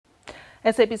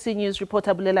SABC News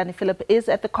reporter Bulelani Philip is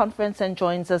at the conference and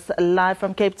joins us live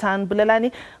from Cape Town.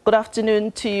 Bulelani, good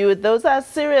afternoon to you. Those are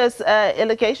serious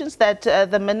allegations that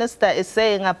the minister is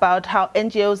saying about how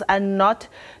NGOs are not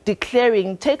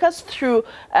declaring. Take us through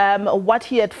what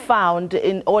he had found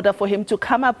in order for him to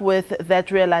come up with that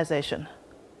realization.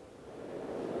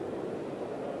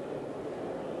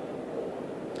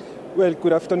 Well,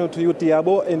 good afternoon to you,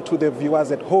 Diabo, and to the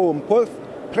viewers at home.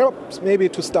 Perhaps maybe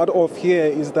to start off here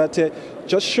is that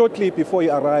just shortly before he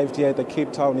arrived here at the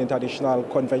Cape Town International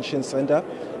Convention Center,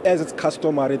 as it's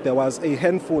customary, there was a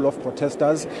handful of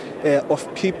protesters,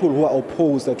 of people who are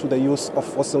opposed to the use of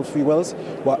fossil fuels,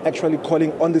 who are actually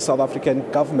calling on the South African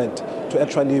government to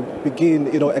actually begin,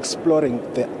 exploring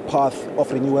the path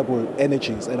of renewable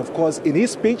energies. And of course, in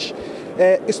his speech,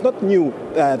 it's not new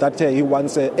that he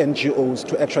wants NGOs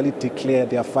to actually declare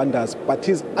their funders, but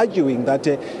he's arguing that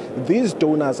these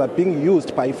donors are being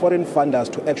used by foreign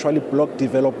funders to actually block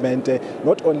development,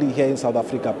 not only here in South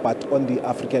Africa, but on the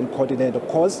African continent. Of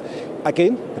course,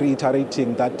 again,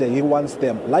 reiterating that he wants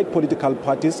them, like political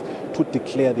parties, to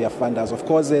declare their funders. Of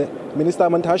course, Minister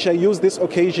Mantashe used this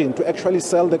occasion to actually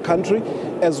sell the country,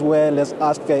 as well as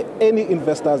ask any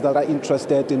investors that are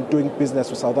interested in doing business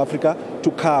with South Africa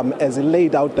to come, as he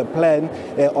laid out the plan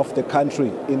of the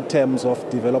country in terms of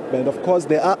development. Of course,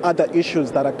 there are other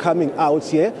issues that are coming out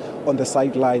here on the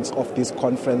sidelines of this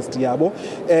conference, Diabo.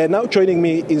 Now joining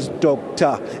me is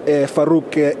Dr.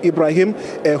 Farouk Ibrahim,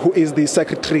 who is the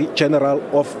Secretary General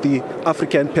of the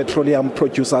African Petroleum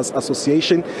Producers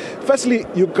Association. Firstly,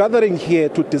 you're gathering here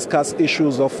to discuss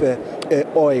issues of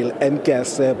oil and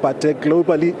gas, but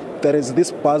globally there is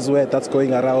this buzzword that's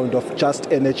going around of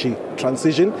just energy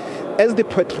transition. As the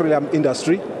petroleum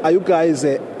industry, are you guys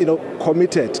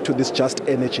committed to this just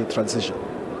energy transition?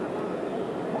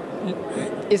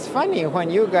 It's funny when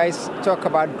you guys talk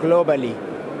about globally.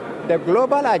 The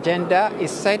global agenda is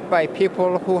set by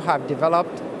people who have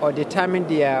developed or determined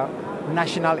their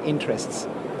national interests.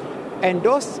 And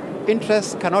those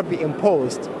interests cannot be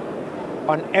imposed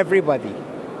on everybody,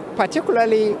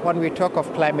 particularly when we talk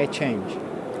of climate change.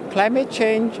 Climate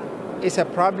change is a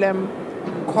problem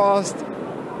caused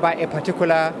by a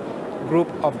particular group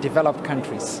of developed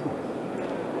countries.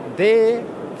 They,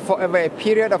 for over a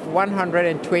period of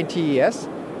 120 years,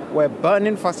 were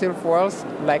burning fossil fuels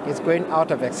like it's going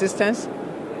out of existence,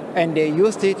 and they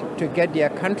used it to get their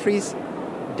countries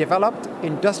developed,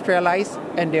 industrialized,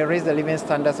 and they raised the living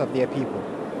standards of their people.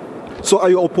 So are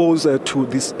you opposed to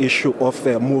this issue of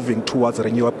moving towards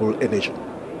renewable energy?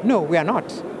 No, we are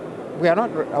not. We are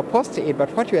not opposed to it,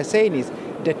 but what we are saying is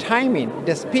the timing,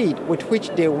 the speed with which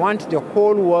they want the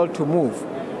whole world to move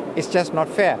is just not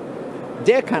fair.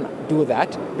 They can do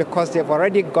that because they've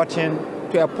already gotten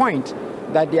to a point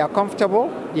that they are comfortable,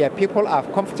 their people are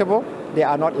comfortable, they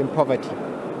are not in poverty.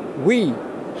 We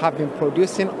have been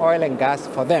producing oil and gas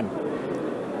for them.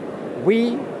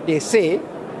 We, they say,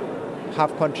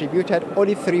 have contributed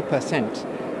only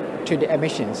 3% to the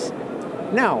emissions.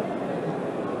 Now,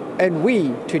 and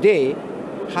we today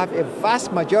have a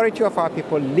vast majority of our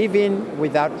people living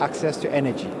without access to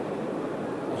energy.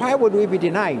 Why would we be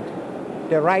denied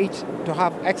the right to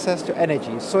have access to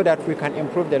energy so that we can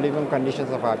improve the living conditions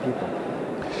of our people?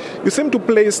 You seem to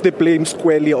place the blame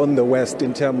squarely on the West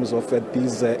in terms of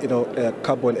these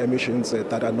carbon emissions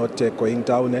that are not going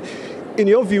down. In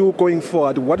your view, going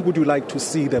forward, what would you like to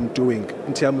see them doing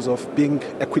in terms of being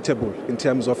equitable, in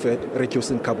terms of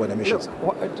reducing carbon emissions?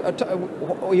 Look,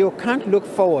 you can't look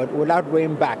forward without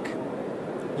going back.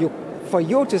 For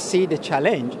you to see the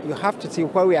challenge, you have to see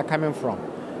where we are coming from.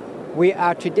 We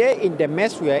are today in the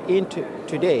mess we are in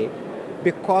today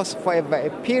because for a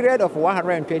period of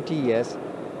 120 years,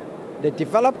 the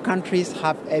developed countries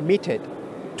have emitted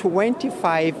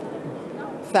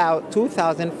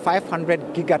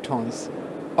 2,500 gigatons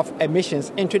of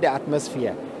emissions into the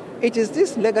atmosphere. It is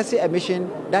this legacy emission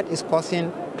that is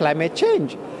causing climate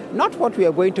change, not what we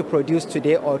are going to produce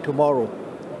today or tomorrow.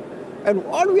 And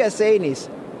all we are saying is,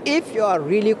 if you are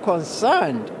really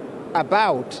concerned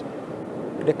about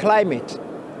the climate,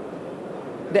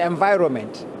 the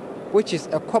environment, which is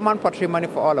a common patrimony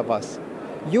for all of us,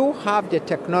 you have the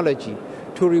technology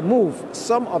to remove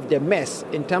some of the mess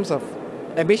in terms of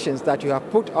emissions that you have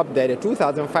put up there, the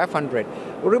 2,500.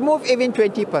 Remove even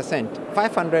 20%,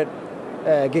 500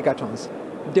 gigatons.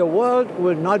 The world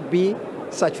will not be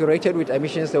saturated with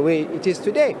emissions the way it is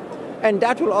today. And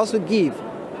that will also give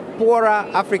poorer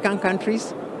African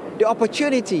countries the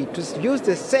opportunity to use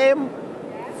the same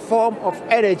form of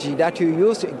energy that you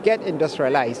use to get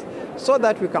industrialized so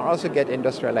that we can also get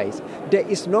industrialized. There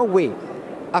is no way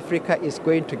Africa is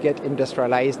going to get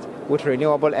industrialized with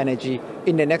renewable energy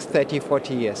in the next 30,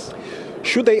 40 years.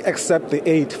 Should they accept the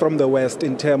aid from the West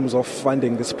in terms of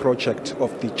funding this project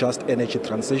of the just energy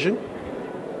transition?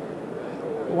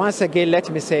 Once again, let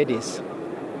me say this.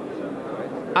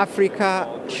 Africa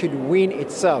should wean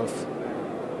itself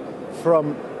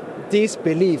from this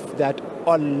belief that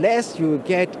unless you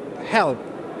get help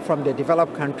from the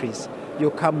developed countries, you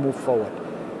can't move forward.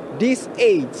 These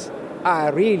aids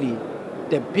are really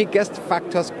the biggest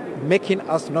factors making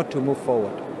us not to move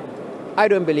forward. I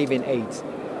don't believe in aids.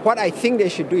 What I think they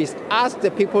should do is ask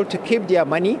the people to keep their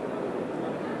money,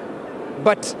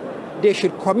 but they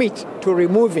should commit to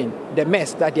removing the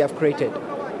mess that they have created.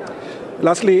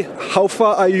 Lastly, how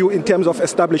far are you in terms of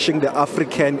establishing the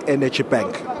African Energy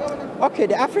Bank? Okay,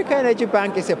 the African Energy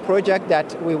Bank is a project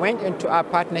that we went into our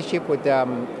partnership with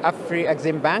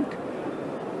Afri-Exim Bank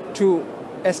to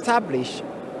establish,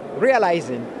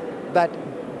 realizing that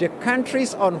the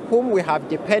countries on whom we have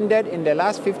depended in the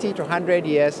last 50 to 100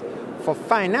 years for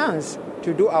finance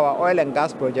to do our oil and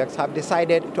gas projects have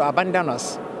decided to abandon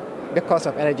us because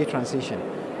of energy transition.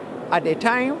 At the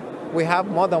time, we have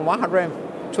more than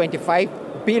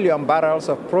 125 billion barrels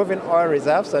of proven oil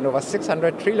reserves and over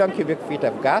 600 trillion cubic feet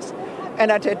of gas.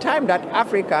 And at a time that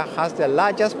Africa has the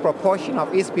largest proportion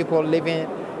of its people living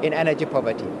in energy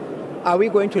poverty. Are we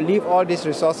going to leave all these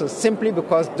resources simply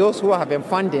because those who have been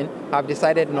funding have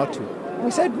decided not to?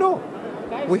 We said no.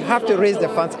 We have to raise the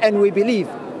funds, and we believe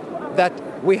that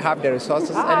we have the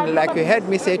resources. And like you heard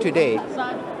me say today,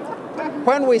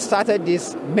 when we started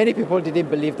this, many people didn't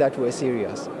believe that we were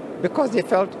serious because they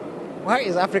felt, where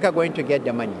is Africa going to get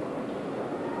the money?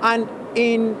 And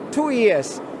in 2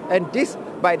 years, and this,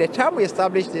 by the time we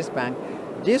establish this bank,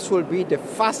 this will be the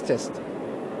fastest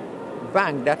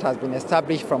bank that has been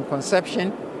established from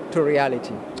conception to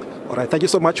reality. All right, thank you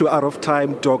so much. We are out of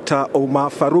time. Dr. Omar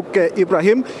Farouk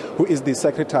Ibrahim, who is the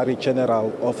Secretary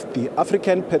General of the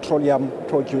African Petroleum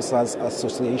Producers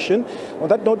Association. On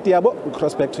that note, Diabo, we'll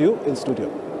cross back to you in studio.